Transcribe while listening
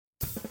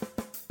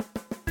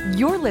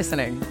You're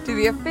listening to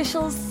the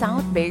official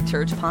South Bay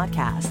Church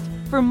podcast.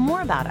 For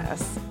more about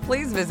us,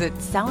 please visit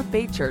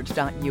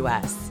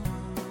southbaychurch.us.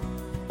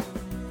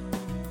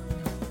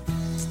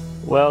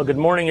 Well, good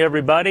morning,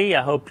 everybody.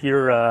 I hope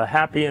you're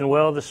happy and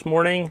well this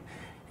morning.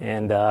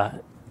 And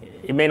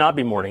it may not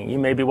be morning. You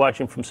may be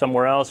watching from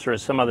somewhere else or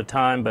at some other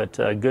time, but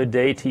good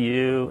day to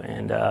you.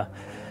 And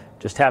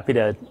just happy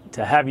to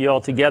have you all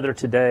together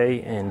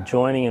today and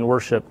joining in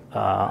worship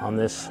on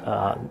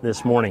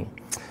this morning.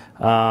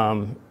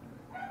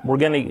 We're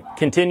going to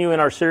continue in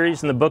our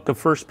series in the book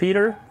of 1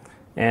 Peter.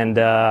 And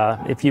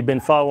if you've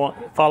been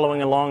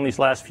following along these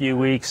last few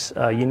weeks,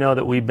 you know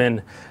that we've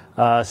been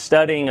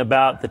studying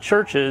about the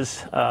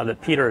churches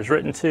that Peter has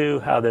written to,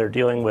 how they're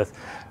dealing with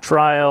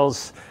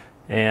trials.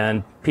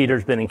 And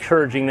Peter's been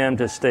encouraging them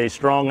to stay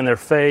strong in their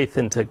faith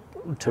and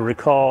to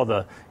recall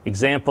the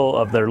example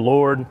of their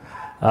Lord.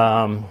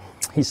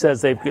 He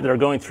says they're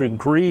going through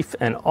grief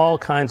and all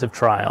kinds of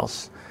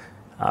trials.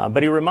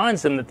 But he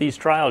reminds them that these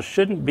trials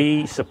shouldn't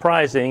be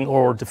surprising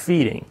or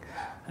defeating.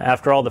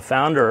 After all, the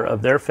founder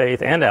of their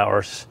faith and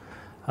ours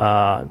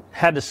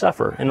had to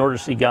suffer in order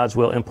to see God's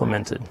will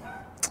implemented.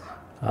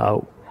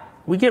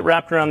 We get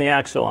wrapped around the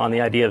axle on the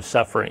idea of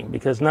suffering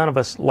because none of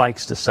us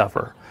likes to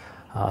suffer.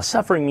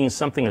 Suffering means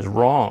something is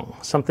wrong.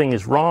 Something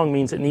is wrong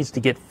means it needs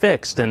to get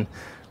fixed, and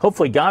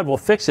hopefully God will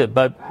fix it,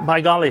 but by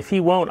golly, if He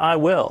won't, I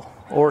will.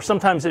 Or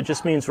sometimes it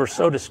just means we're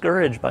so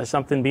discouraged by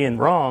something being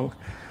wrong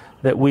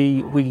that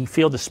we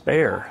feel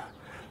despair.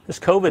 This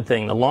COVID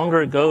thing, the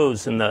longer it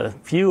goes and the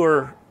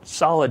fewer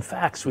solid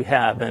facts we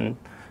have and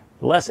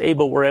the less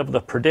we're able to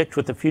predict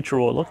what the future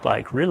will look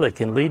like, really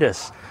can lead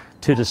us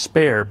to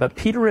despair. But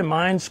Peter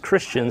reminds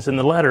Christians in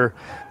the letter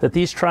that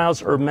these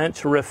trials are meant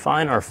to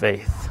refine our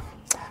faith,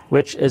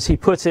 which, as he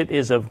puts it,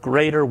 is of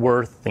greater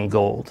worth than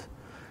gold.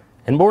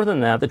 And more than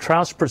that, the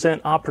trials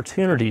present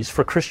opportunities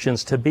for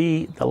Christians to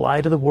be the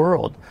light of the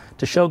world,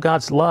 to show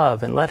God's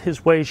love and let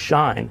His ways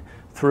shine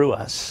through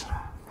us.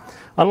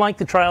 Unlike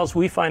the trials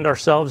we find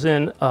ourselves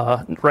in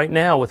right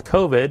now with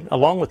COVID,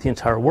 along with the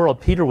entire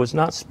world, Peter was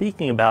not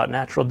speaking about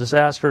natural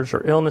disasters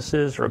or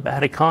illnesses or a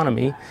bad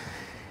economy.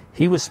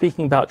 He was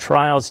speaking about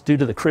trials due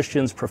to the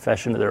Christians'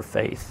 profession of their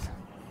faith.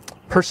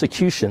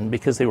 Persecution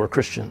because they were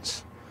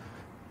Christians.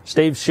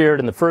 Steve shared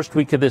in the first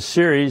week of this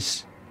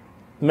series,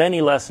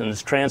 many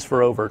lessons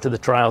transfer over to the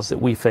trials that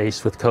we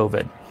face with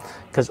COVID,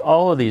 because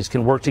all of these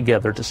can work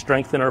together to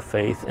strengthen our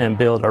faith and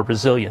build our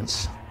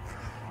resilience.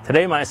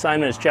 Today, my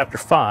assignment is chapter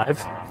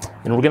 5,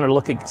 and we're going to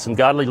look at some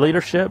godly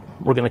leadership.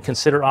 We're going to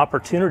consider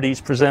opportunities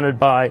presented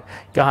by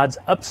God's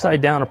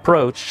upside-down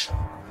approach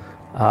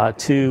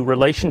to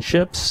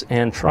relationships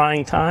and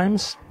trying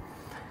times.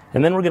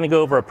 And then we're going to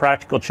go over a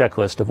practical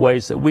checklist of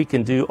ways that we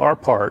can do our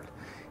part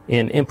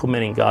in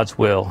implementing God's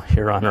will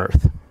here on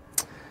earth.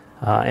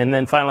 And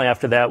then finally,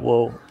 after that,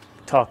 we'll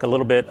talk a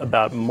little bit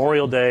about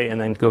Memorial Day and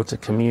then go to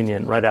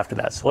communion right after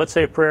that. So let's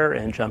say a prayer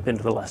and jump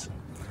into the lesson.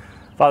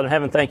 Father in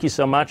heaven, thank you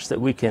so much that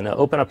we can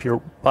open up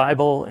your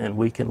Bible and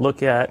we can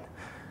look at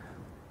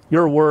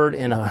your word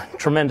in a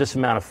tremendous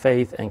amount of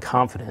faith and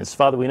confidence.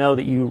 Father, we know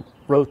that you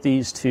wrote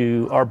these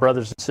to our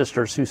brothers and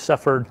sisters who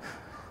suffered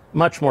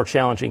much more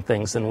challenging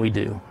things than we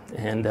do.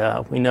 And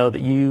we know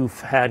that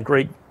you've had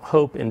great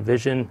hope and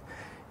vision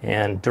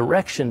and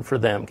direction for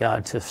them,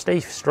 God, to stay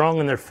strong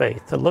in their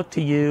faith, to look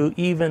to you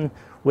even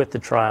with the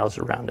trials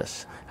around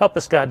us. Help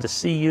us, God, to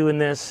see you in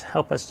this.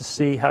 Help us to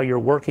see how you're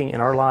working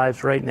in our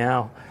lives right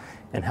now,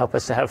 and help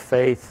us to have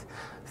faith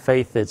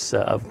that's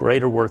of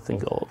greater worth than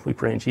gold. We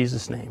pray in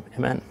Jesus' name.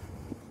 Amen.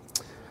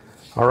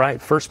 All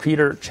right, 1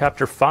 Peter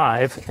chapter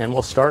 5, and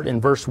we'll start in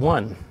verse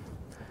 1.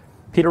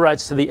 Peter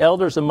writes, "To the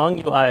elders among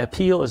you I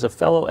appeal as a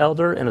fellow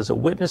elder and as a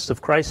witness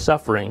of Christ's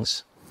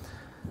sufferings,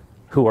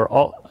 who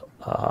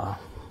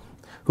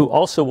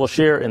also will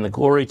share in the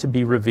glory to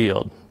be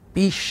revealed.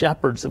 Be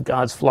shepherds of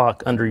God's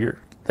flock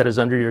that is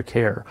under your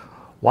care,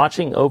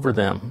 watching over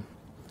them,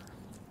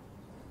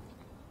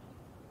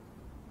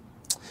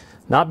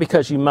 not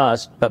because you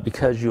must, but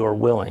because you are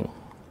willing,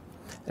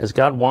 as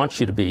God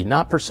wants you to be,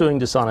 not pursuing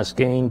dishonest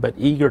gain, but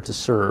eager to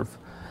serve,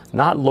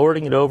 not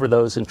lording it over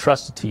those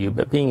entrusted to you,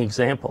 but being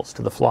examples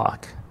to the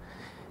flock.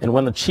 And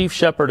when the chief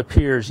shepherd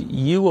appears,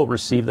 you will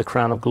receive the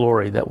crown of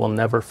glory that will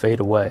never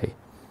fade away.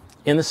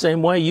 In the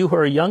same way, you who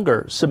are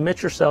younger,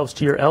 submit yourselves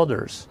to your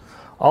elders.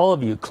 All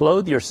of you,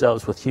 clothe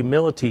yourselves with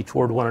humility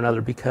toward one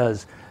another,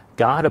 because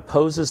God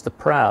opposes the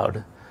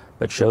proud,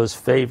 but shows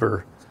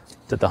favor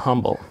to the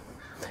humble."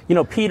 You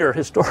know, Peter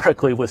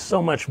historically was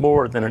so much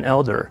more than an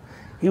elder.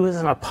 He was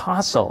an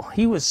apostle.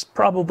 He was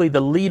probably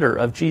the leader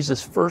of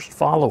Jesus' first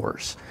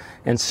followers,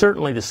 and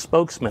certainly the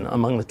spokesman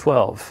among the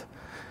 12.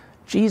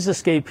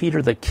 Jesus gave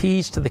Peter the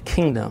keys to the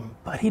kingdom,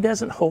 but he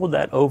doesn't hold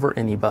that over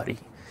anybody.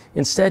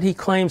 Instead, he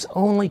claims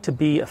only to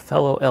be a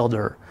fellow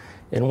elder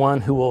and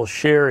one who will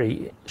share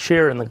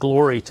in the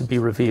glory to be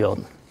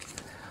revealed.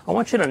 I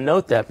want you to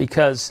note that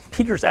because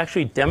Peter's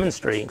actually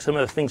demonstrating some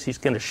of the things he's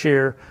going to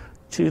share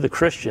to the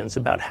Christians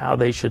about how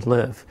they should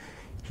live.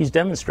 He's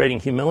demonstrating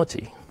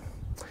humility.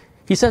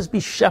 He says, be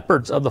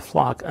shepherds of the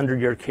flock under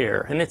your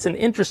care. And it's an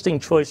interesting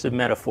choice of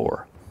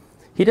metaphor.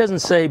 He doesn't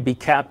say be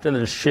captain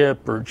of the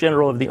ship or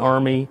general of the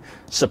army,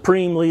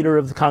 supreme leader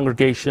of the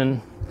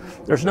congregation.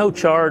 There's no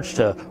charge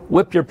to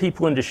whip your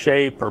people into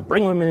shape or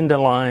bring them into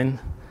line,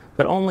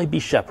 but only be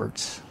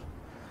shepherds.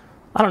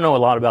 I don't know a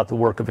lot about the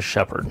work of a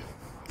shepherd.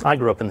 I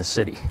grew up in the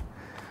city.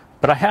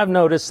 But I have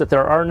noticed that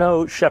there are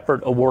no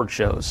shepherd award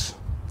shows.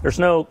 There's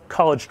no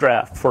college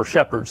draft for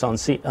shepherds on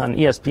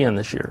ESPN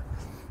this year.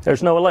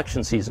 There's no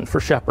election season for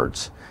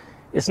shepherds.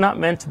 It's not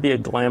meant to be a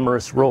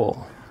glamorous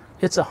role.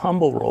 It's a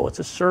humble role. It's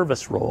a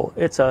service role.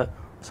 It's a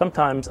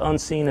sometimes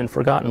unseen and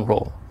forgotten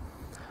role.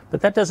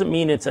 But that doesn't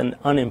mean it's an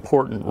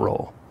unimportant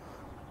role.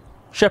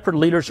 Shepherd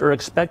leaders are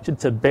expected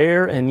to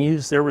bear and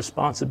use their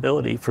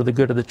responsibility for the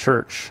good of the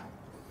church.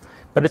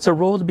 But it's a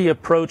role to be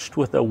approached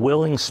with a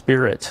willing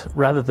spirit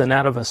rather than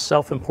out of a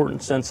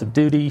self-important sense of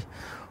duty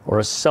or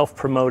a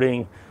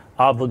self-promoting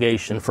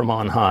obligation from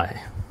on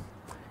high.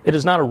 It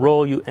is not a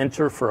role you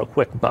enter for a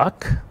quick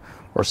buck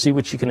or see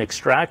what you can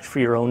extract for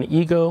your own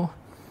ego,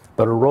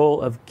 but a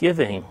role of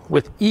giving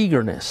with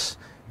eagerness,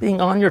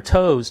 being on your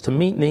toes to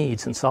meet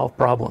needs and solve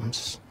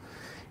problems.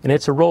 And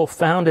it's a role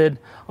founded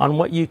on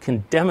what you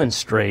can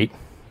demonstrate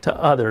to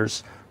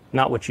others,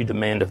 not what you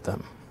demand of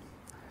them.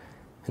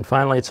 And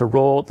finally, it's a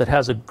role that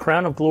has a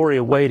crown of glory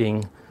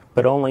awaiting,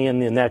 but only in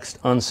the next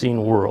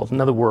unseen world. In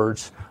other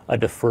words, a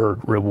deferred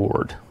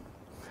reward.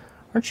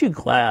 Aren't you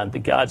glad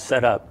that God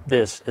set up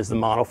this as the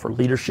model for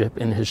leadership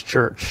in his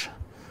church?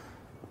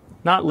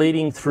 Not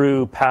leading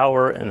through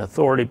power and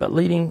authority, but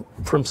leading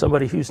from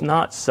somebody who's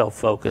not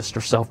self-focused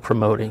or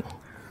self-promoting.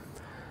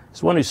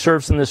 As one who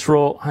serves in this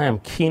role, I am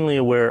keenly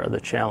aware of the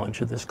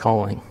challenge of this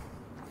calling.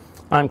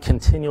 I'm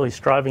continually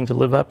striving to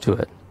live up to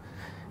it.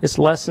 Its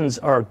lessons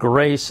are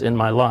grace in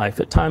my life.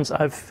 At times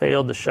I've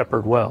failed to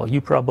shepherd well. You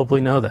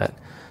probably know that.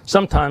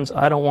 Sometimes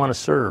I don't want to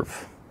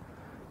serve.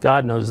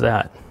 God knows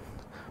that.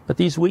 But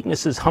these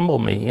weaknesses humble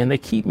me, and they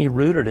keep me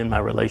rooted in my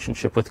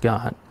relationship with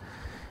God.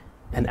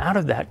 And out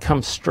of that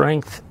comes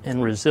strength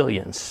and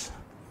resilience.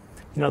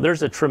 You know,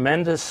 there's a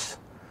tremendous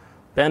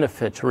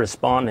benefit to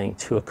responding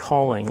to a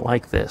calling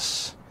like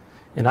this.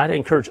 And I'd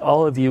encourage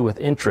all of you with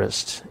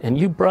interest, and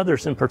you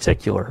brothers in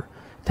particular,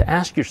 to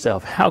ask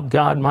yourself how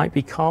God might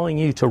be calling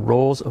you to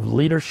roles of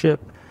leadership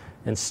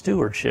and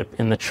stewardship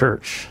in the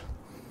church.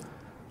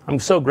 I'm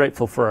so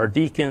grateful for our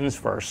deacons,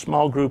 for our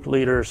small group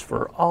leaders,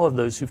 for all of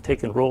those who've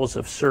taken roles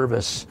of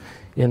service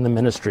in the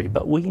ministry.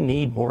 But we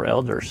need more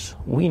elders.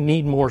 We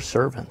need more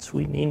servants.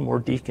 We need more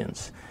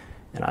deacons.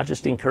 And I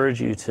just encourage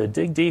you to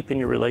dig deep in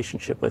your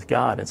relationship with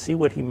God and see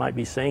what he might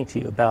be saying to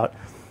you about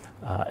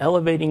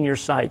elevating your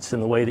sights in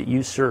the way that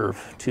you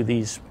serve to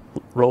these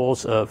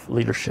roles of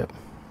leadership.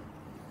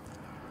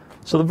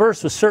 So the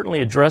verse was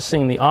certainly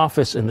addressing the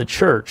office in the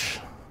church,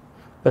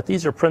 but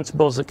these are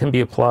principles that can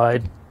be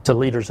applied to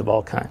leaders of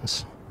all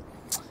kinds.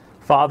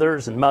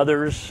 Fathers and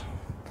mothers,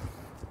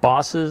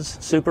 bosses,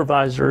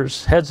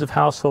 supervisors, heads of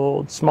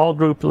household, small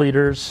group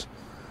leaders.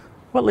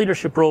 What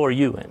leadership role are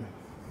you in?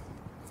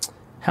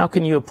 How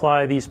can you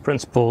apply these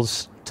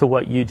principles to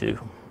what you do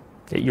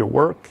at your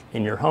work,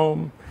 in your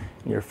home,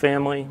 in your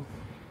family?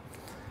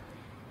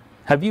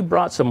 Have you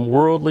brought some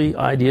worldly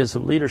ideas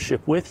of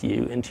leadership with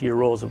you into your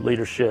roles of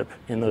leadership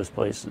in those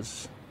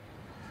places?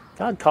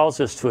 God calls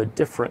us to a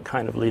different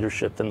kind of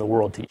leadership than the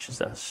world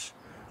teaches us.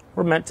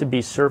 We're meant to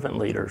be servant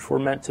leaders. We're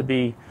meant to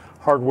be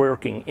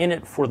hardworking, in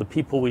it for the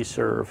people we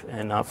serve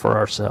and not for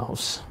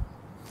ourselves.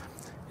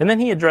 And then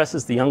he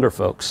addresses the younger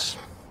folks,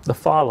 the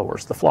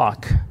followers, the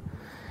flock.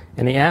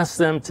 And he asks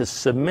them to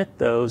submit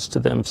those to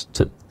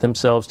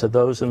themselves to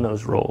those in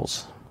those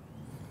roles.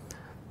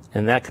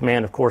 And that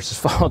command, of course, is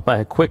followed by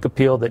a quick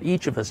appeal that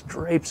each of us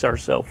drapes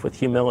ourselves with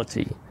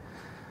humility,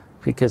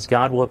 because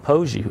God will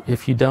oppose you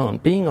if you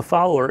don't. Being a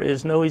follower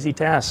is no easy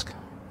task,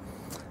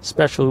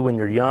 especially when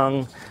you're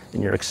young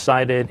and you're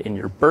excited and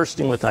you're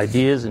bursting with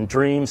ideas and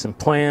dreams and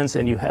plans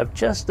and you have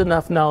just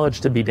enough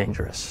knowledge to be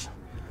dangerous.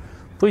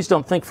 Please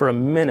don't think for a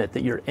minute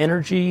that your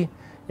energy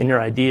and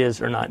your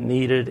ideas are not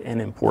needed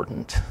and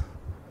important.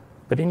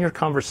 But in your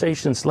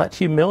conversations, let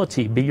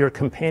humility be your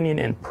companion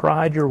and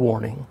pride your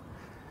warning.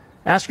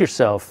 Ask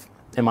yourself,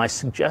 am I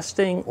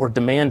suggesting or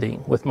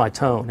demanding with my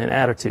tone and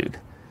attitude?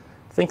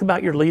 Think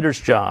about your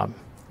leader's job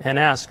and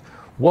ask,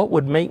 what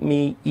would make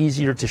me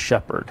easier to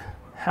shepherd?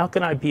 How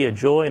can I be a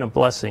joy and a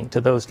blessing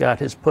to those God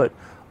has put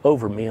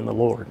over me in the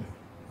Lord?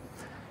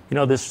 You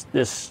know,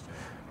 this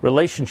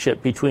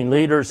relationship between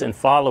leaders and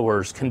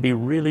followers can be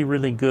really,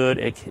 really good,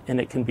 and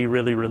it can be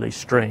really, really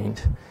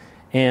strained.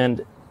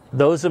 And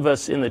those of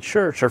us in the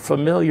church are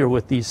familiar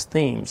with these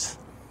themes.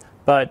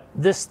 But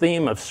this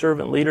theme of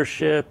servant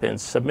leadership and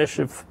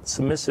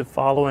submissive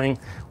following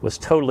was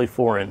totally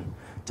foreign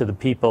to the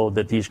people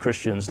that these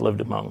Christians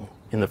lived among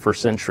in the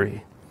first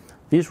century.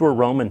 These were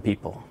Roman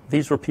people.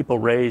 These were people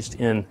raised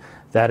in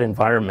that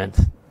environment.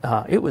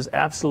 It was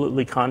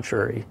absolutely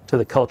contrary to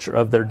the culture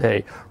of their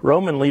day.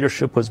 Roman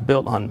leadership was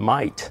built on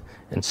might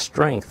and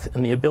strength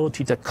and the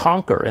ability to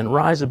conquer and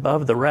rise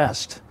above the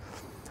rest.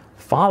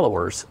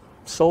 Followers,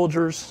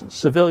 soldiers,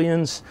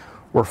 civilians,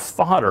 were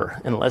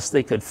fodder unless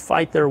they could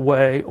fight their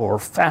way or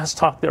fast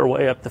talk their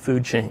way up the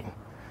food chain.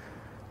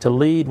 To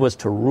lead was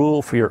to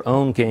rule for your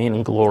own gain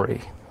and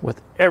glory,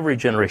 with every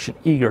generation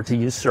eager to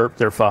usurp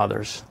their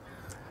fathers.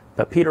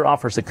 But Peter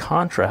offers a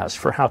contrast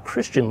for how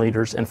Christian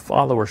leaders and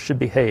followers should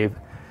behave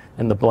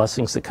and the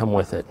blessings that come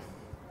with it.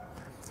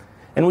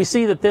 And we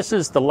see that this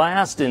is the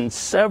last in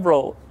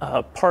several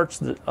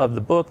parts of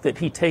the book that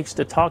he takes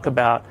to talk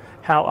about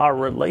how our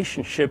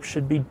relationship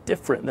should be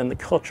different than the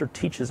culture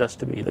teaches us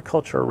to be, the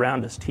culture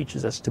around us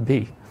teaches us to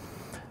be.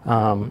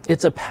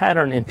 It's a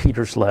pattern in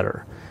Peter's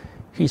letter.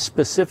 He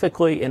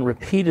specifically and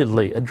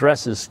repeatedly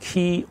addresses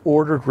key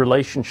ordered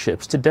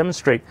relationships to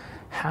demonstrate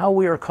how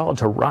we are called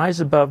to rise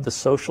above the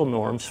social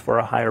norms for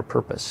a higher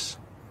purpose.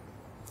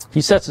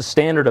 He sets a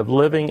standard of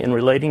living and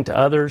relating to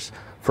others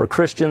for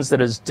Christians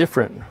that is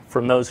different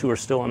from those who are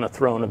still on the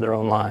throne of their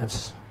own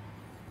lives.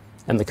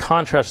 And the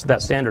contrast to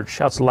that standard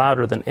shouts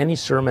louder than any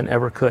sermon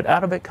ever could.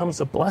 Out of it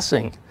comes a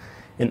blessing,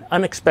 an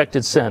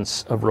unexpected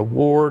sense of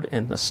reward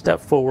and a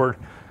step forward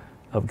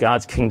of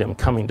God's kingdom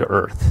coming to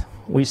earth.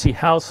 We see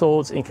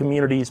households and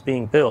communities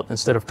being built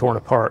instead of torn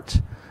apart.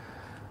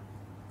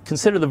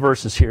 Consider the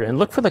verses here and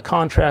look for the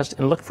contrast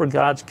and look for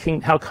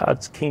how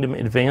God's kingdom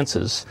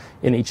advances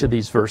in each of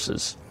these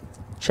verses.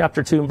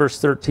 Chapter 2 and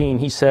verse 13,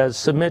 he says,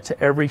 submit to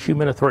every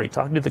human authority.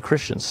 Talking to the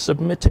Christians,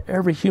 submit to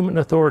every human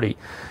authority,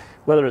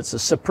 whether it's a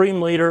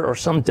supreme leader or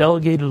some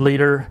delegated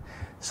leader,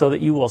 so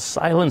that you will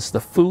silence the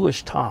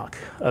foolish talk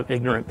of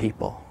ignorant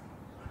people.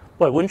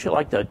 Boy, wouldn't you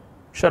like to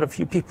shut a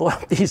few people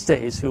up these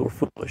days who are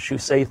foolish, who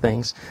say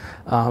things?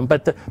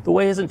 But the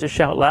way isn't to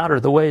shout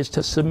louder. The way is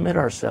to submit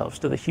ourselves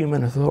to the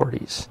human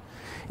authorities.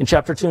 In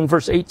chapter 2 and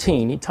verse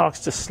 18, he talks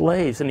to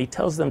slaves and he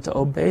tells them to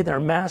obey their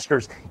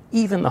masters,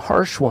 even the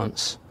harsh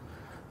ones.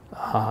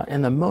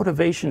 And the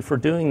motivation for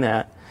doing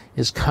that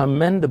is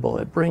commendable.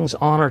 It brings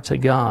honor to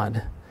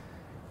God.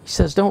 He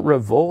says, don't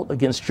revolt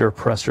against your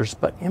oppressors,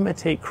 but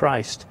imitate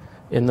Christ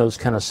in those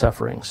kind of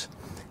sufferings.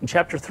 In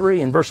chapter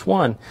 3 and verse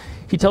 1,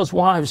 he tells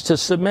wives to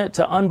submit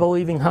to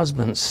unbelieving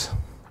husbands,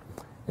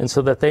 and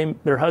so that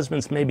their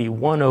husbands may be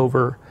won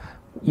over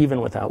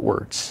even without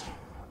words.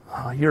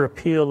 Your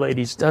appeal,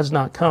 ladies, does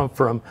not come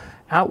from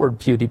outward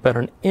beauty, but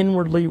an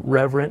inwardly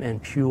reverent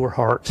and pure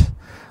heart,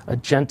 a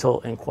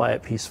gentle and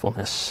quiet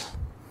peacefulness.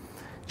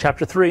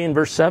 Chapter 3 and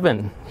verse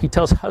 7, he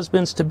tells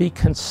husbands to be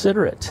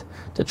considerate,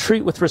 to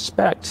treat with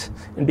respect,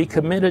 and be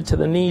committed to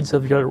the needs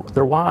of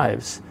their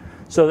wives,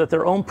 so that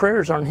their own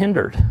prayers aren't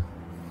hindered.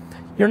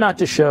 You're not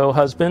to show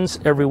husbands,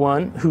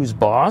 everyone, who's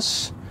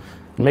boss,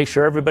 and make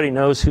sure everybody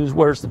knows who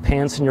wears the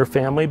pants in your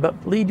family,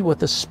 but lead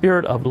with a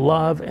spirit of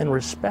love and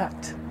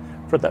respect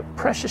for the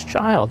precious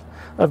child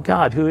of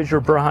God, who is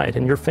your bride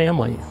and your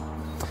family.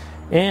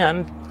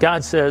 And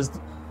God says,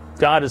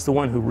 God is the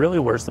one who really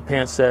wears the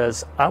pants,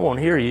 says, I won't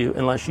hear you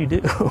unless you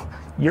do.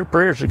 Your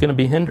prayers are going to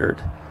be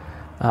hindered.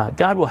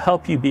 God will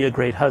help you be a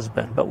great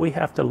husband, but we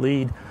have to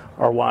lead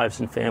our wives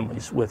and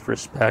families with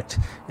respect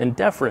and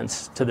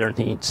deference to their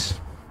needs.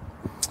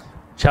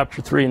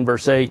 Chapter 3 and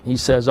verse 8, he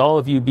says, all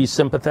of you be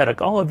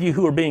sympathetic, all of you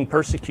who are being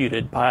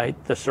persecuted by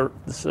the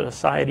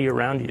society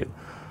around you,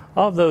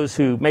 all of those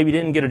who maybe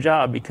didn't get a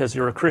job because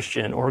you're a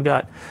Christian or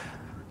got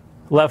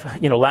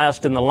left,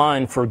 last in the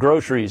line for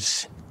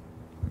groceries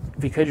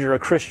because you're a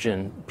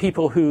Christian,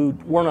 people who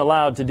weren't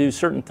allowed to do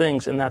certain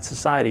things in that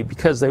society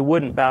because they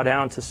wouldn't bow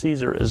down to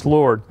Caesar as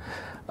Lord.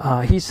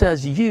 He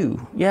says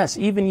you, yes,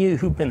 even you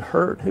who've been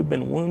hurt, who've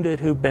been wounded,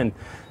 who've been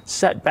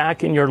set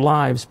back in your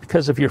lives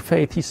because of your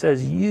faith, he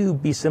says you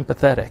be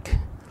sympathetic.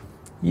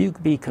 You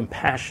be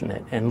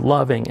compassionate and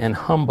loving and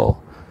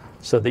humble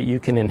so that you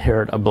can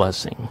inherit a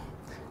blessing.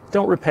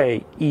 Don't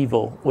repay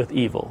evil with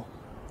evil.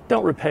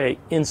 Don't repay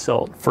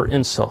insult for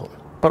insult,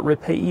 but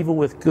repay evil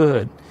with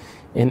good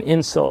and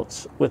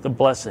insults with a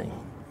blessing.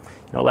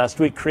 Last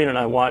week, Karina and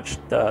I watched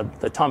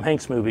the Tom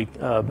Hanks movie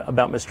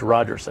about Mr.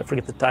 Rogers. I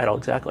forget the title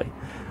exactly.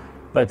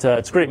 But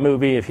it's a great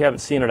movie. If you haven't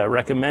seen it, I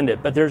recommend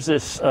it. But there's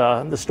this,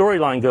 the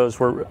storyline goes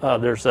where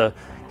there's a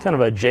kind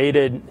of a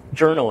jaded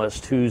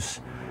journalist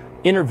who's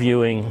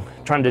interviewing,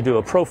 trying to do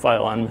a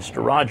profile on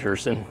Mr.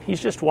 Rogers. And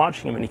he's just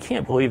watching him, and he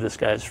can't believe this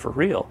guy's for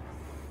real.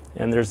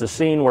 And there's a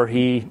scene where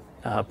he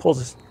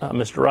pulls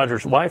Mr.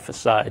 Rogers' wife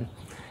aside,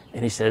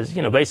 and he says,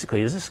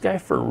 basically, is this guy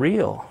for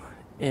real?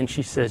 And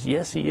she says,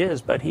 yes, he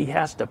is, but he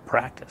has to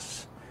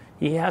practice.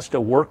 He has to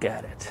work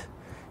at it.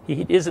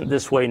 He isn't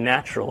this way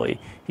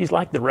naturally. He's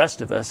like the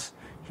rest of us.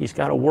 He's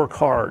got to work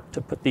hard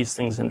to put these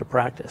things into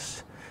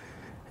practice.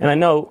 And I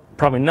know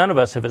probably none of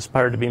us have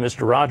aspired to be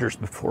Mr. Rogers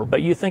before,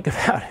 but you think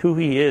about who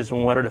he is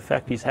and what an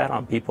effect he's had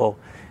on people,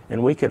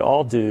 and we could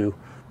all do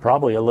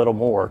probably a little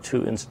more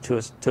to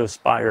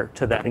aspire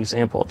to that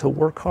example, to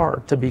work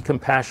hard, to be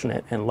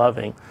compassionate and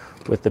loving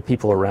with the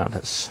people around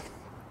us.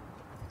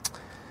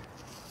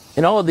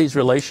 In all of these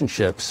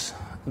relationships,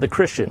 the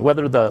Christian,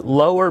 whether the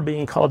lower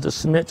being called to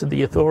submit to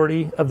the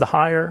authority of the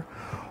higher,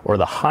 or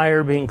the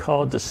higher being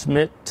called to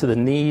submit to the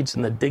needs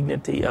and the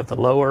dignity of the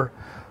lower,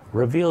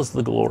 reveals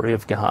the glory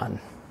of God.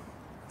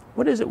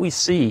 What is it we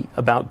see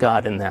about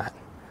God in that?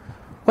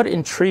 What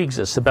intrigues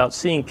us about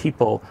seeing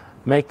people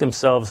make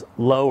themselves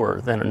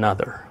lower than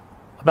another?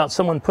 About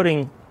someone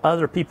putting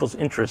other people's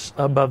interests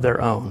above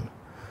their own?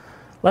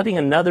 Letting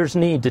another's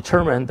need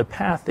determine the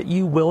path that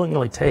you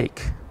willingly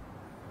take?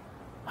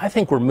 I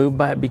think we're moved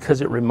by it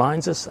because it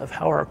reminds us of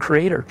how our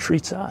Creator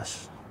treats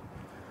us.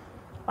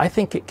 I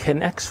think it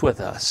connects with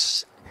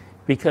us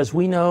because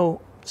we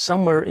know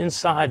somewhere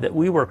inside that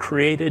we were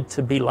created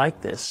to be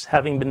like this,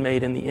 having been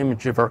made in the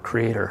image of our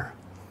Creator.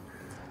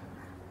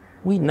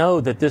 We know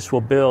that this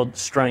will build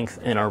strength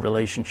in our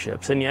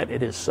relationships, and yet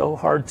it is so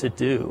hard to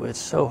do. It's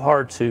so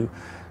hard to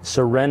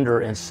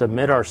surrender and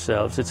submit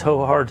ourselves. It's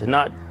so hard to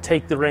not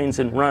take the reins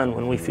and run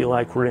when we feel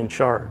like we're in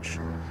charge.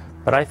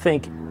 But I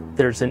think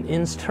there's an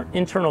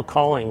internal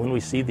calling when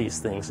we see these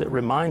things that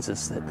reminds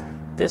us that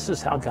this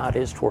is how God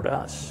is toward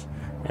us,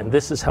 and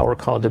this is how we're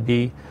called to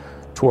be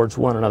towards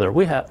one another.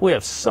 We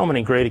have so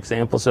many great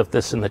examples of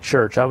this in the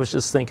church. I was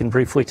just thinking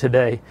briefly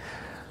today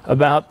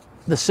about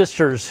the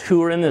sisters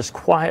who are in this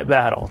quiet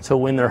battle to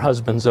win their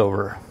husbands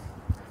over.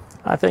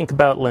 I think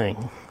about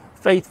Ling,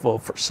 faithful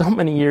for so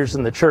many years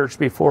in the church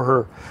before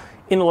her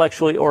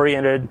intellectually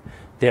oriented,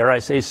 dare I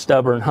say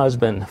stubborn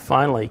husband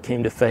finally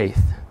came to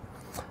faith.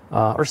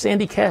 Or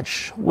Sandy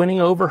Ketch,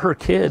 winning over her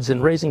kids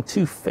and raising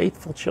 2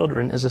 faithful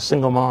children as a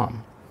single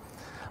mom.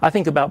 I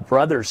think about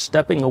brothers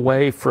stepping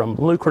away from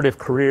lucrative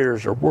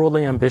careers or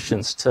worldly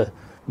ambitions to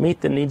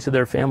meet the needs of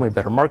their family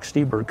better. Mark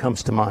Steberg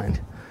comes to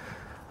mind.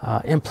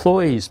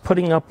 Employees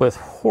putting up with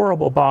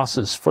horrible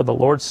bosses for the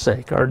Lord's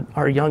sake.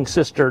 Our young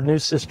sister, new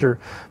sister,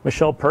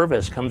 Michelle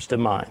Purvis comes to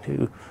mind,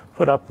 who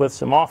put up with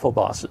some awful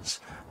bosses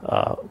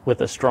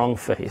with a strong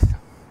faith.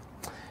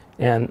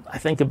 And I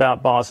think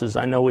about bosses.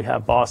 I know we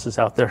have bosses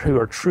out there who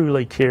are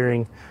truly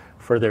caring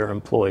for their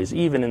employees,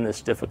 even in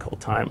this difficult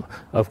time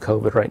of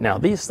COVID right now.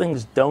 These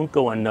things don't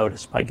go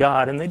unnoticed by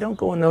God, and they don't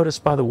go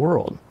unnoticed by the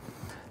world.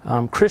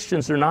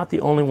 Christians are not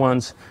the only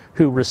ones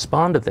who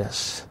respond to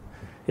this.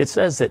 It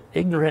says that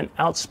ignorant,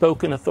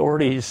 outspoken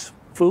authorities,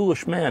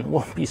 foolish men,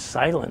 won't be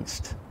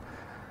silenced.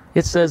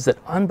 It says that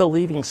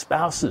unbelieving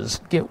spouses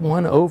get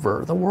won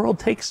over. The world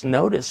takes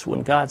notice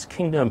when God's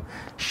kingdom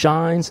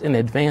shines and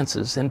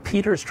advances. And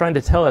Peter is trying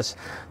to tell us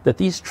that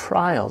these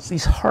trials,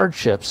 these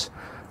hardships,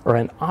 are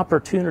an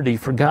opportunity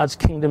for God's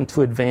kingdom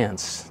to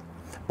advance,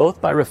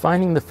 both by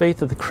refining the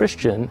faith of the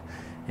Christian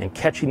and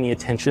catching the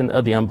attention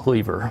of the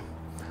unbeliever.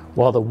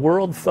 While the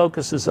world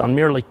focuses on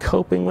merely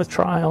coping with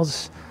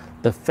trials,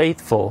 the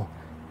faithful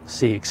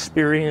see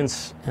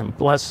experience and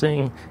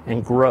blessing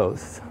and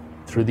growth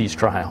through these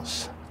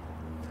trials.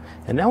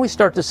 And now we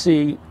start to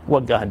see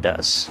what God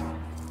does,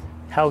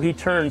 how He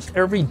turns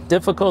every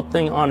difficult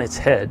thing on its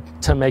head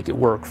to make it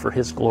work for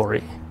His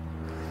glory,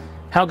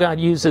 how God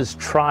uses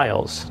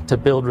trials to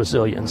build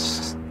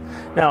resilience.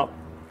 Now,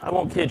 I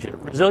won't kid you,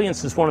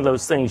 resilience is one of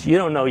those things you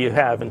don't know you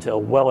have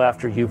until well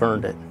after you've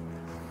earned it.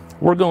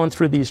 We're going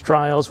through these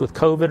trials with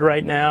COVID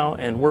right now,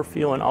 and we're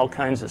feeling all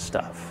kinds of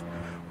stuff.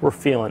 We're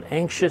feeling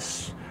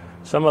anxious.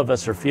 Some of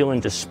us are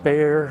feeling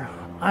despair.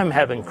 I'm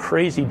having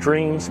crazy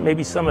dreams.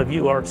 Maybe some of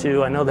you are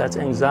too. I know that's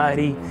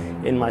anxiety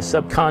in my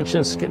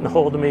subconscious getting a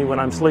hold of me when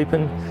I'm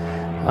sleeping.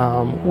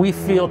 We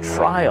feel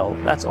trial.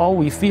 That's all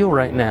we feel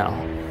right now.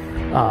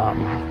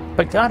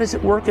 But God is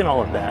at work in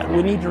all of that.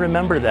 We need to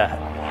remember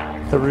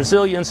that. The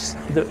resilience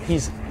that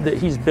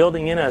He's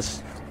building in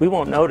us, we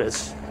won't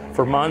notice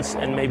for months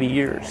and maybe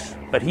years.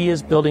 But He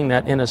is building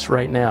that in us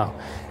right now.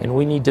 And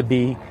we need to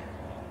be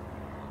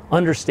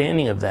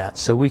understanding of that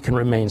so we can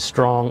remain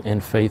strong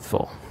and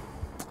faithful.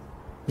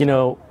 You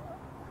know,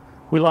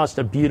 we lost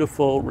a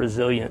beautiful,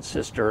 resilient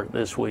sister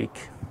this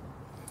week.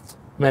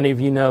 Many of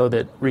you know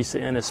that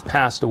Risa Ennis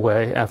passed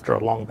away after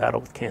a long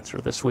battle with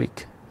cancer this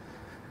week.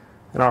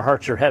 And our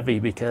hearts are heavy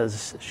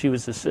because she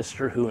was a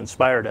sister who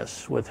inspired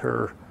us with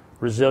her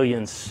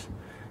resilience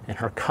and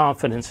her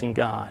confidence in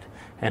God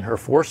and her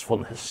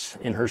forcefulness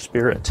in her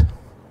spirit.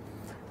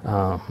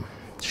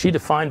 She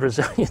defined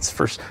resilience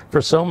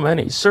for so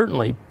many,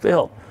 certainly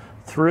built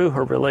through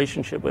her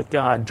relationship with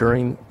God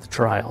during the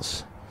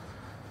trials.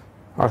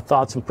 Our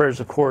thoughts and prayers,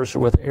 of course, are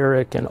with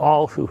Eric and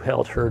all who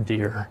held her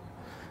dear.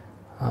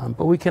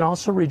 But we can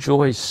also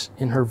rejoice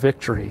in her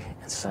victory.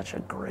 It's such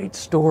a great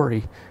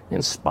story,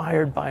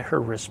 inspired by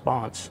her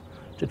response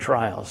to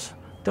trials.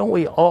 Don't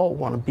we all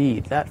want to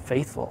be that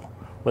faithful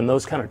when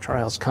those kind of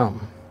trials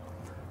come?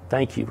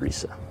 Thank you,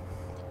 Risa.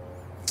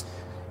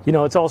 You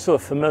know, it's also a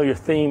familiar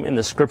theme in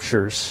the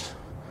scriptures.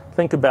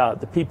 Think about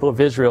the people of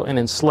Israel, an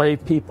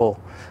enslaved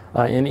people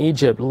in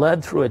Egypt,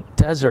 led through a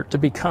desert to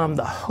become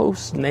the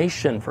host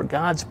nation for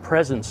God's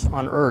presence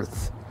on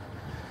earth.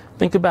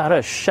 Think about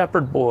a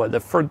shepherd boy, the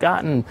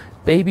forgotten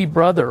baby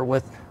brother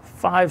with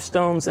 5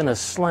 stones and a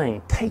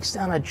sling, takes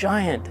down a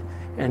giant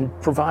and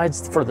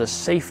provides for the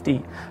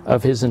safety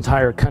of his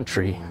entire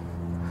country.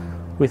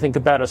 We think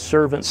about a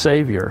servant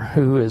Savior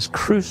who is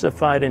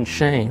crucified in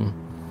shame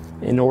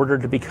in order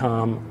to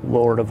become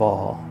Lord of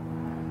all.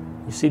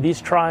 You see,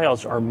 these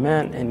trials are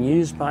meant and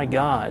used by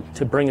God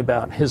to bring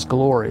about His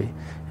glory.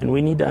 And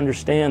we need to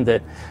understand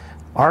that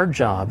Our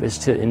job is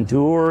to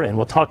endure, and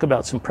we'll talk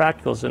about some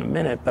practicals in a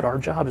minute, but our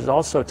job is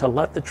also to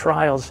let the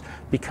trials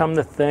become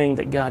the thing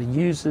that God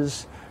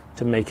uses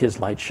to make his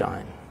light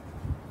shine.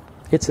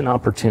 It's an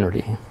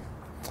opportunity.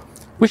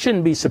 We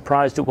shouldn't be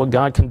surprised at what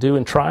God can do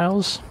in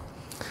trials,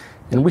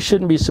 and we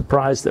shouldn't be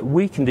surprised that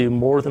we can do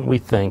more than we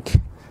think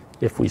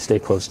if we stay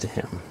close to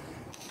him.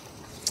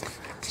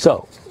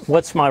 So,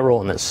 what's my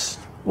role in this?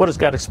 What does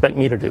God expect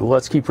me to do? Well,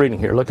 let's keep reading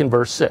here. Look in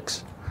verse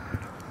 6.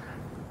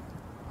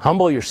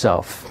 Humble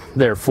yourself,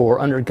 therefore,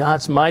 under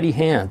God's mighty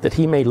hand, that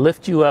he may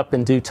lift you up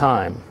in due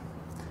time.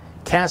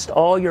 Cast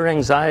all your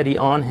anxiety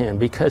on him,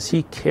 because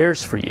he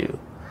cares for you.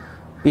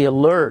 Be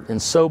alert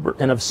and sober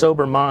and of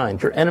sober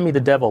mind. Your enemy, the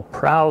devil,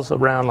 prowls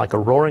around like a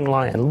roaring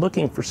lion,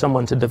 looking for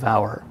someone to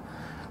devour.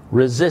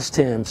 Resist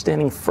him,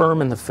 standing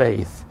firm in the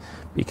faith,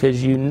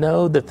 because you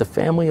know that the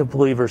family of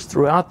believers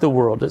throughout the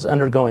world is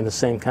undergoing the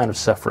same kind of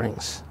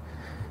sufferings.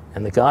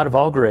 And the God of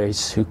all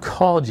grace, who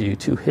called you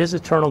to his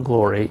eternal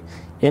glory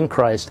in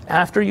Christ,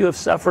 after you have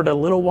suffered a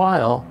little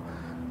while,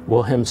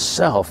 will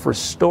himself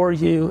restore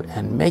you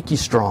and make you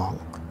strong,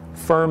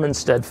 firm and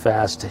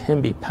steadfast. To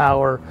him be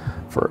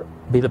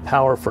the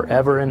power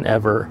forever and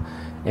ever.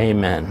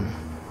 Amen.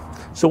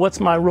 So what's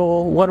my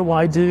role?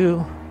 What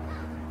do?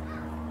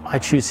 I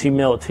choose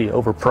humility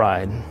over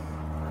pride,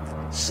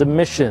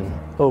 submission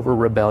over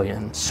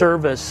rebellion,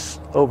 service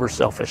over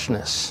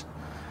selfishness.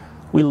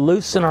 We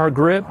loosen our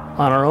grip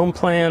on our own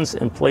plans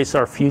and place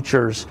our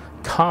futures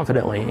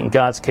confidently in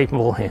God's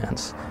capable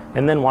hands,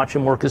 and then watch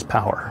him work his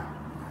power.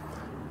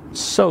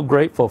 So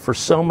grateful for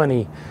so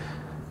many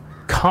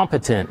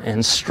competent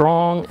and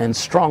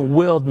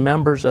strong-willed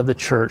members of the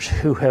church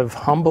who have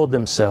humbled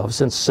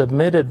themselves and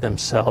submitted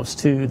themselves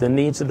to the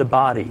needs of the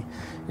body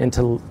and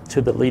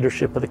to the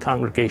leadership of the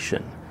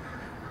congregation.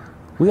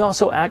 We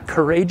also act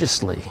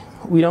courageously.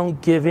 We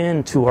don't give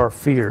in to our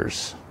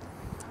fears.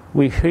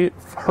 We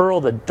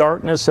hurl the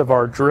darkness of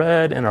our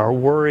dread and our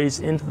worries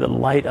into the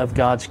light of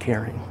God's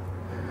caring.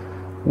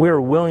 We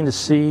are willing to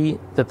see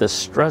that the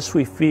stress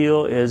we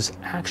feel is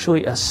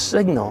actually a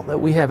signal that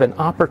we have an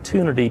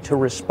opportunity to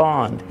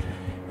respond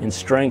in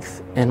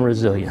strength and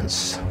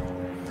resilience.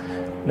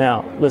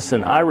 Now,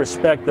 listen, I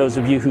respect those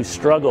of you who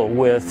struggle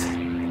with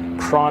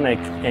chronic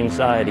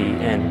anxiety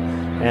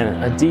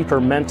and a deeper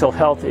mental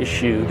health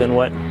issue than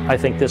what I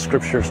think this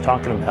scripture is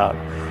talking about.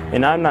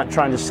 And I'm not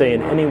trying to say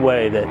in any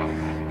way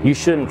that you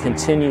shouldn't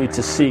continue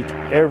to seek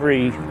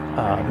every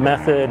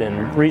method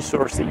and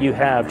resource that you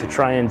have to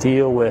try and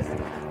deal with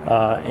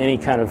any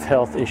kind of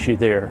health issue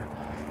there.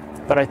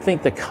 But I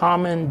think the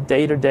common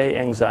day-to-day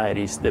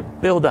anxieties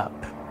that build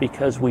up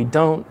because we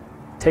don't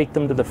take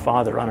them to the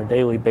Father on a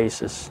daily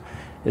basis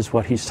is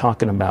what he's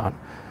talking about.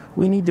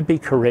 We need to be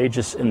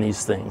courageous in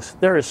these things.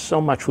 There is so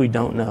much we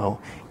don't know.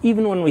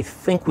 Even when we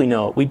think we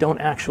know it, we don't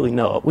actually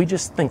know it. We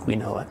just think we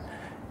know it.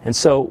 And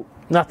so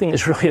nothing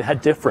is really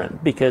that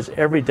different, because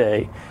every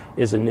day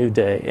is a new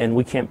day and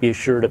we can't be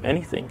assured of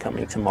anything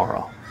coming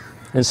tomorrow.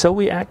 And so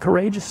we act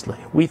courageously.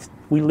 We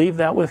leave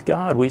that with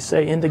God. We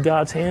say, into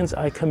God's hands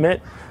I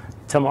commit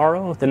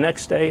tomorrow, the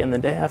next day, and the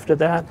day after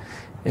that,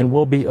 and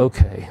we'll be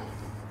okay.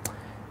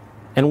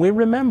 And we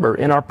remember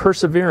in our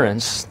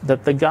perseverance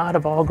that the God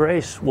of all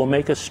grace will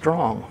make us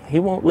strong. He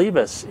won't leave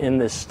us in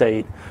this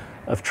state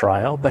of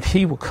trial, but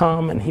he will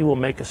come and he will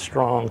make us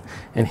strong,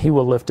 and he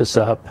will lift us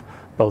up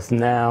both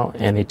now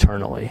and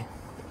eternally.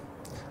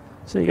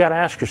 So you got to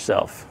ask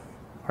yourself,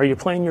 are you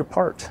playing your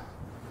part?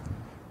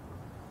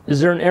 Is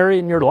there an area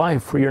in your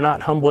life where you're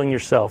not humbling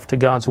yourself to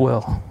God's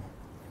will?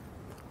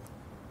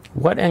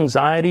 What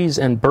anxieties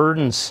and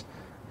burdens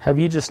have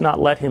you just not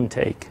let him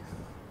take?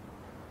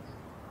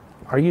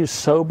 Are you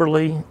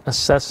soberly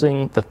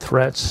assessing the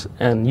threats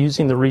and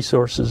using the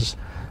resources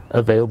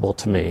available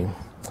to me?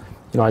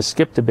 I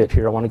skipped a bit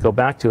here. I want to go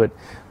back to it.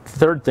 The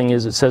third thing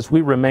is, it says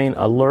we remain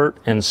alert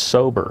and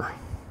sober.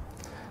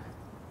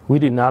 We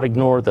do not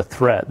ignore the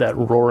threat, that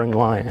roaring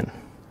lion.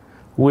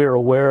 We are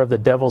aware of the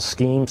devil's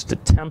schemes to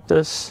tempt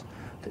us,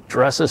 to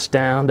dress us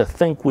down, to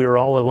think we are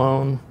all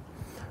alone.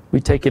 We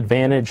take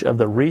advantage of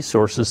the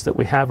resources that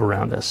we have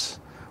around us.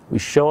 We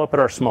show up at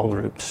our small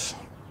groups.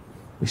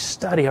 We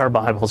study our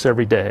Bibles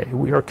every day.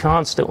 We are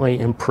constantly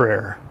in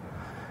prayer.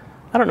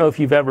 I don't know if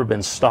you've ever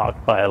been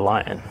stalked by a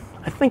lion.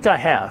 I think I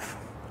have.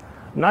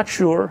 I'm not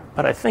sure,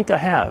 but I think I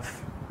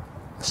have.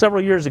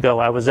 Several years ago,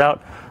 I was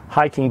out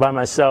hiking by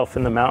myself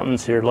in the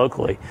mountains here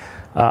locally.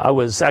 I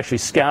was actually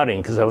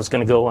scouting because I was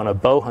going to go on a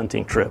bow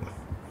hunting trip.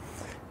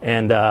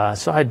 And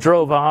so I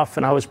drove off,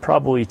 and I was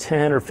probably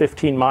 10 or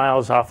 15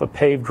 miles off a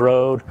paved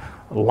road,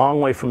 a long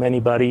way from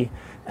anybody,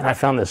 and I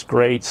found this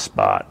great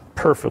spot,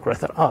 perfect, where I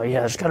thought, oh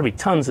yeah, there's got to be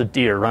tons of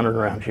deer running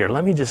around here.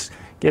 Let me just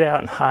get out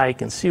and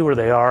hike and see where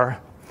they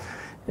are.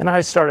 And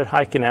I started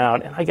hiking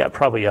out, and I got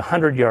probably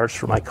 100 yards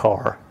from my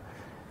car,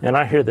 and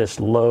I hear this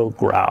low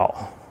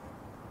growl.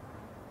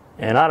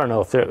 And I don't know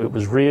if it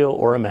was real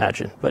or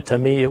imagined, but to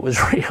me it was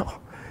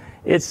real.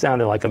 It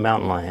sounded like a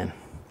mountain lion.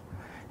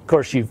 Of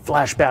course, you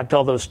flash back to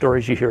all those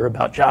stories you hear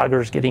about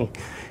joggers getting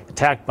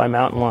attacked by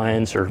mountain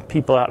lions or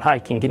people out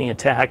hiking getting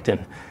attacked,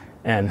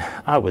 and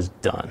I was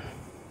done.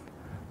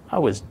 I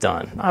was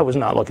done. I was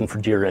not looking for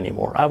deer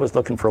anymore. I was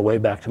looking for a way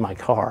back to my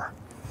car.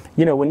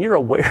 You know, when you're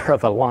aware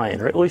of a lion,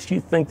 or at least you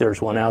think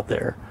there's one out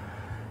there,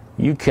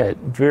 you get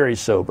very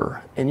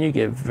sober and you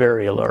get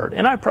very alert.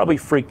 And I probably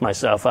freaked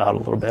myself out a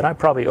little bit. I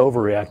probably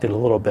overreacted a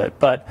little bit.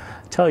 But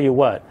I tell you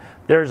what,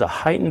 there's a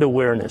heightened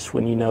awareness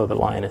when you know the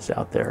lion is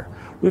out there.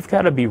 We've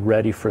got to be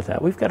ready for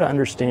that. We've got to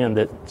understand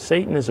that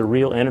Satan is a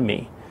real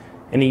enemy,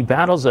 and he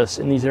battles us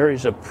in these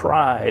areas of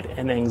pride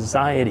and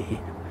anxiety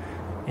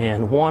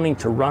and wanting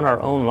to run our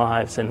own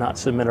lives and not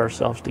submit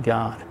ourselves to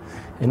God.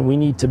 And we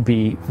need to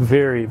be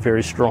very,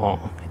 very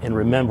strong in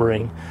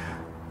remembering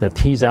that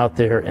he's out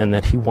there and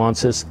that he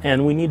wants us.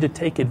 And we need to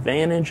take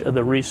advantage of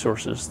the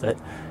resources that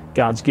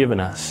God's given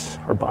us.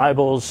 Our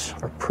Bibles,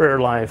 our prayer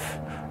life,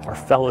 our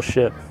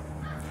fellowship,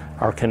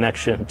 our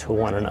connection to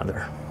one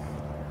another.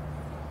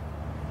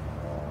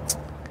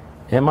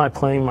 Am I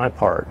playing my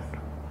part?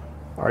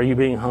 Are you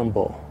being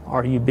humble?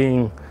 Are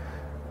you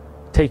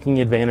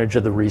taking advantage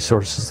of the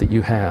resources that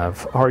you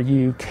have? Are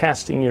you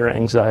casting your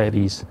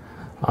anxieties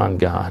on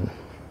God?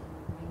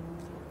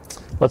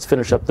 Let's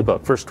finish up the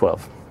book, verse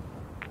 12.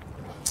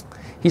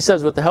 He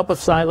says, with the help of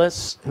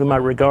Silas, whom I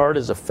regard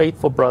as a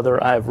faithful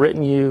brother, I have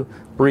written you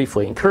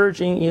briefly,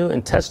 encouraging you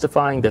and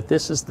testifying that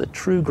this is the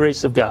true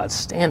grace of God.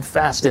 Stand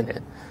fast in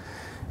it.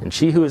 And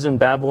she who is in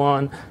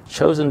Babylon,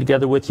 chosen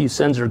together with you,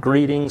 sends her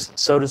greetings.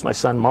 So does my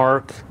son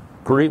Mark.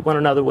 Greet one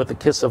another with a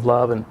kiss of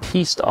love, and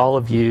peace to all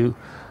of you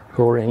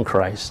who are in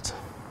Christ.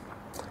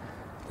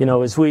 You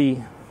know, as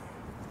we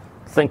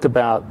think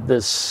about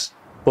this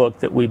book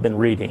that we've been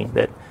reading,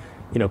 that,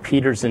 you know,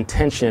 Peter's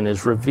intention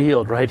is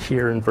revealed right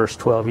here in verse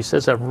 12. He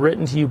says, I've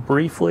written to you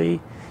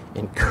briefly,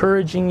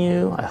 encouraging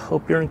you. I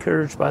hope you're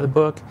encouraged by the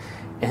book,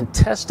 and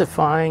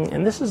testifying,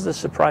 and this is the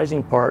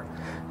surprising part,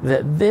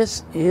 that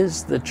this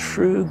is the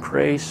true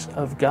grace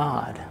of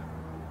God.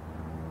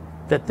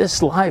 That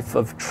this life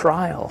of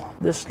trial,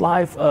 this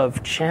life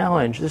of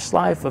challenge, this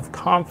life of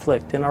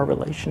conflict in our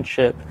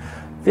relationship,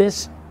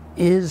 this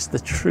is the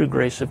true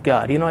grace of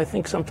God. You know, I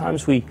think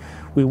sometimes we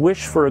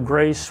wish for a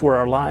grace where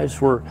our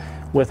lives were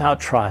without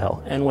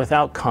trial and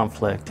without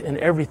conflict and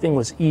everything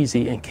was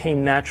easy and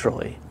came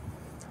naturally.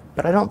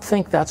 But I don't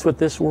think that's what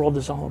this world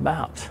is all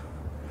about.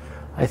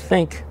 I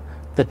think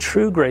the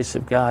true grace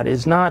of God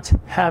is not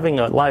having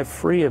a life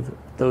free of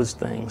those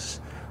things,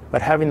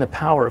 but having the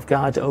power of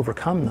God to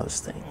overcome those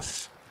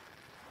things.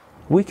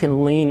 We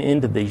can lean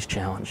into these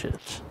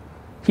challenges.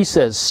 He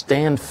says,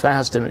 stand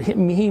fast in it.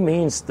 He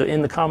means,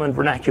 in the common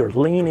vernacular,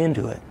 lean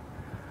into it.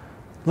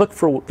 Look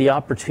for the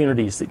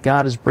opportunities that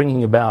God is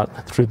bringing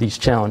about through these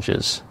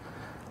challenges.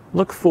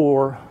 Look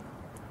for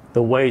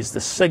the ways,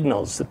 the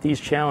signals that these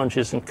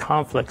challenges and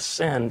conflicts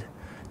send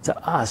to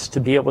us to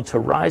be able to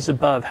rise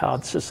above how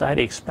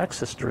society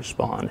expects us to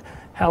respond,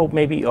 how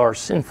maybe our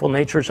sinful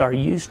natures are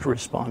used to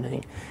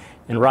responding,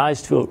 and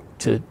rise to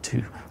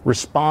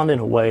respond in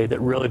a way that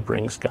really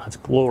brings God's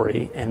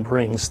glory and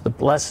brings the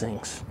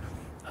blessings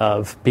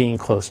of being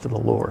close to the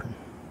Lord.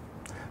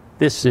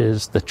 This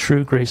is the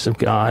true grace of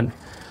God.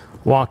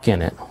 Walk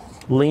in it.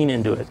 Lean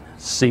into it.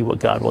 See what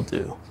God will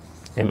do.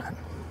 Amen.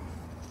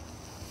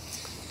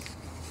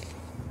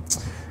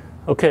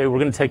 Okay, we're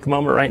going to take a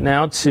moment right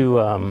now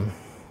to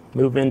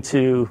move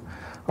into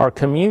our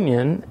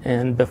communion.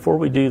 And before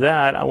we do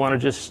that, I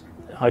just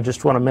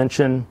want to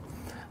mention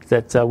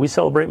that we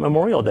celebrate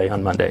Memorial Day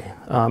on Monday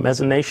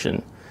as a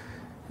nation.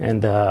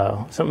 And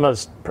some of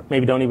us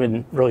maybe don't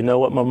even really know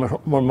what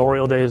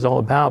Memorial Day is all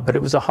about, but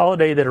it was a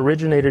holiday that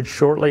originated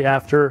shortly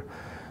after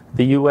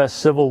the U.S.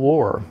 Civil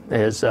War,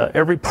 as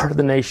every part of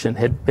the nation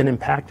had been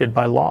impacted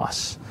by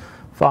loss.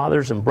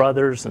 Fathers and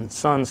brothers and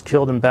sons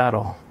killed in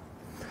battle.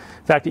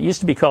 In fact, it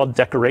used to be called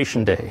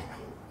Decoration Day,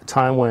 a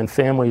time when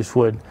families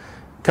would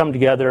come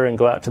together and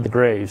go out to the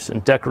graves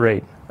and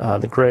decorate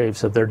the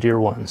graves of their dear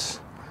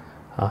ones,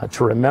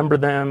 to remember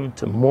them,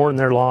 to mourn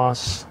their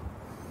loss,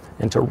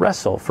 and to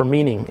wrestle for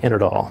meaning in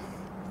it all.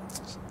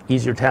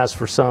 Easier task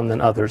for some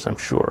than others, I'm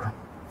sure.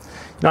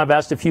 You know, I've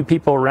asked a few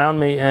people around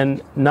me,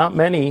 and not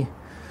many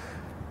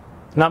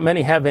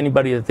have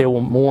anybody that they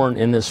will mourn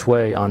in this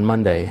way on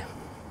Monday.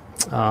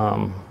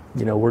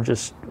 You know,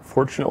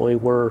 fortunately,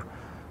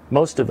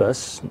 most of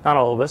us, not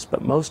all of us,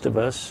 but most of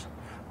us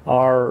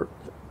are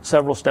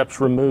several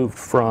steps removed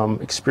from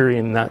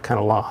experiencing that kind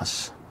of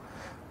loss.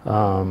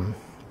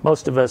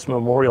 Most of us,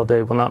 Memorial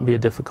Day will not be a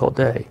difficult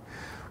day.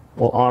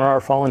 We'll honor our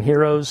fallen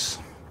heroes.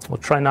 We'll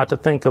try not to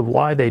think of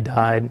why they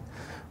died,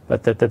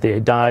 but that they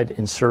died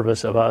in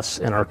service of us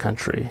and our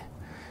country.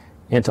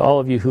 And to all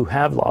of you who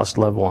have lost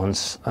loved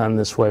ones in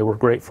this way, we're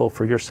grateful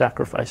for your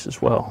sacrifice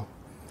as well.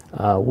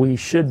 We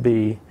should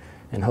be,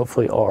 and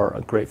hopefully are,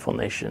 a grateful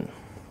nation.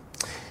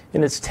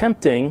 And it's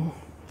tempting,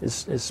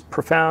 as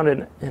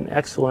profound and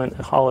excellent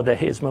a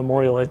holiday as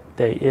Memorial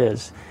Day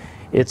is,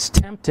 it's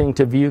tempting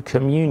to view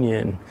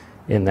communion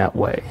in that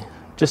way.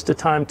 Just a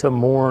time to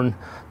mourn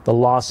the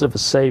loss of a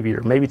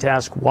Savior, maybe to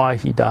ask why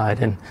he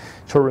died, and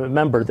to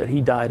remember that he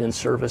died in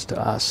service to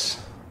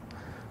us.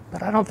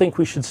 But I don't think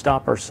we should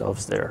stop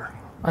ourselves there.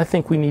 I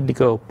think we need to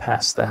go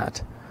past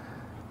that.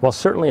 While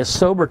certainly a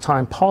sober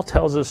time, Paul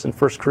tells us in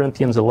 1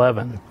 Corinthians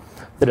 11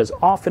 that as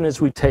often as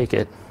we take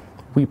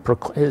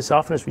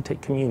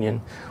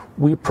communion,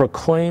 we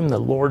proclaim the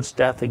Lord's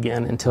death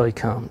again until he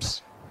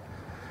comes.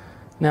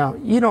 Now,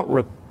 you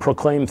don't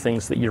proclaim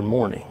things that you're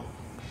mourning.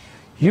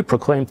 You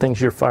proclaim things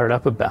you're fired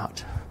up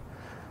about.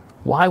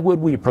 Why would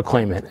we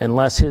proclaim it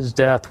unless his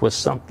death was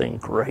something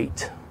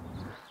great?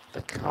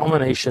 The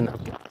culmination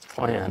of God's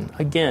plan.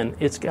 Again,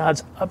 it's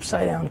God's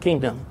upside-down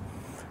kingdom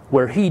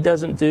where he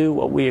doesn't do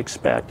what we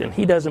expect and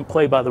he doesn't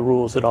play by the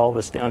rules that all of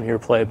us down here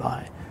play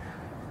by.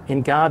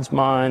 In God's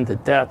mind, the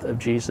death of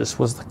Jesus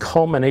was the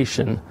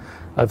culmination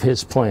of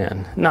his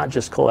plan, not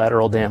just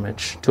collateral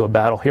damage to a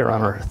battle here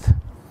on earth.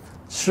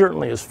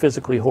 Certainly is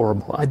physically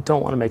horrible. I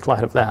don't want to make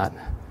light of that.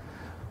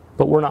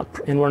 But we're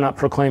not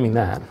proclaiming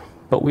that.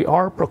 But we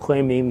are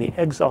proclaiming the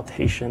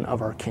exaltation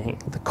of our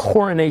King, the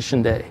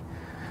coronation day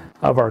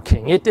of our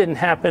King. It didn't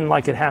happen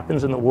like it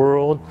happens in the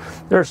world.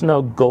 There's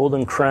no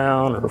golden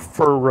crown or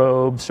fur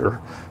robes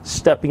or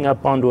stepping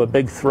up onto a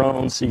big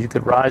throne so you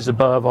could rise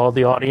above all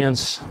the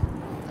audience.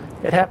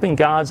 It happened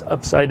God's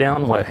upside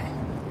down way.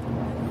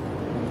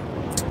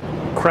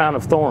 Crown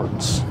of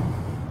thorns,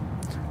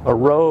 a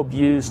robe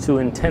used to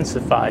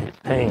intensify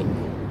pain,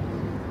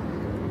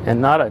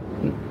 and not a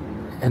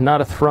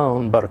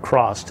throne, but a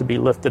cross to be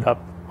lifted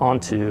up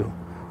onto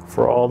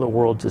for all the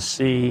world to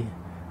see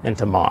and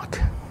to mock.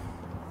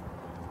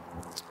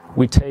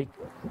 We take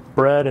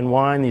bread and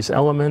wine, these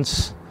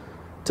elements,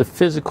 to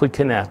physically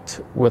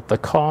connect with the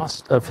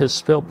cost of his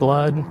spilled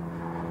blood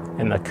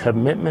and the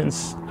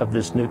commitments of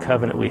this new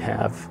covenant we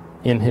have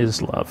in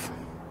his love.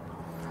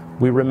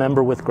 We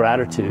remember with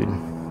gratitude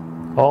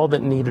all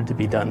that needed to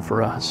be done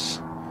for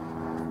us.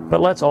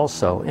 But let's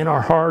also, in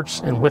our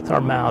hearts and with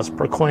our mouths,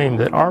 proclaim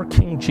that our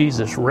King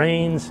Jesus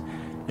reigns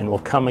and will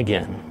come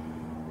again.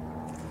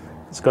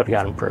 Let's go to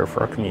God in prayer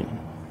for our communion.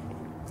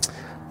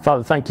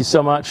 Father, thank you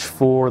so much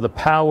for the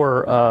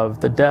power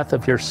of the death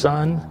of your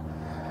Son.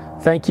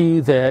 Thank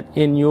you that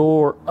in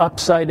your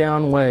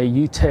upside-down way,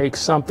 you take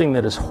something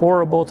that is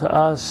horrible to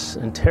us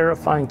and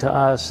terrifying to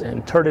us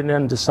and turn it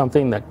into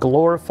something that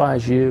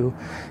glorifies you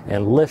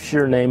and lifts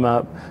your name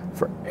up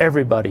for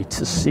everybody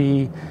to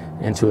see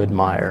and to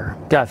admire.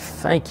 God,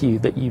 thank you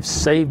that you've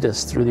saved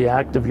us through the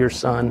act of your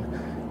Son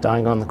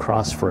dying on the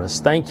cross for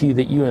us. Thank you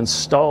that you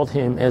installed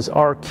him as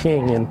our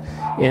King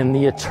in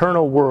the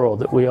eternal world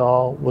that we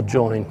all will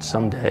join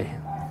someday.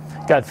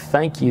 God,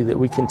 thank you that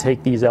we can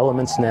take these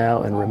elements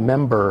now and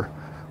remember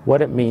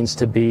what it means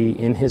to be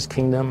in his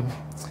kingdom.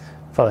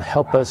 Father,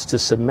 help us to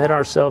submit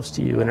ourselves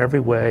to you in every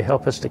way.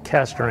 Help us to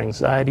cast our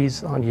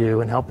anxieties on you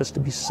and help us to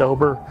be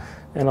sober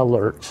and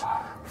alert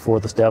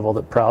for the devil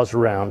that prowls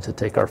around to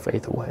take our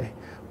faith away.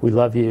 We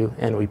love you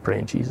and we pray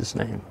in Jesus'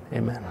 name.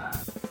 Amen.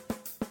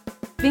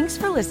 Thanks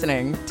for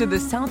listening to the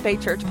South Bay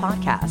Church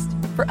podcast.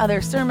 For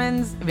other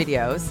sermons,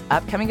 videos,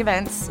 upcoming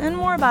events, and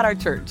more about our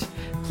church,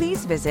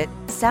 please visit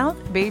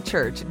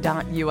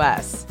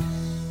southbaychurch.us.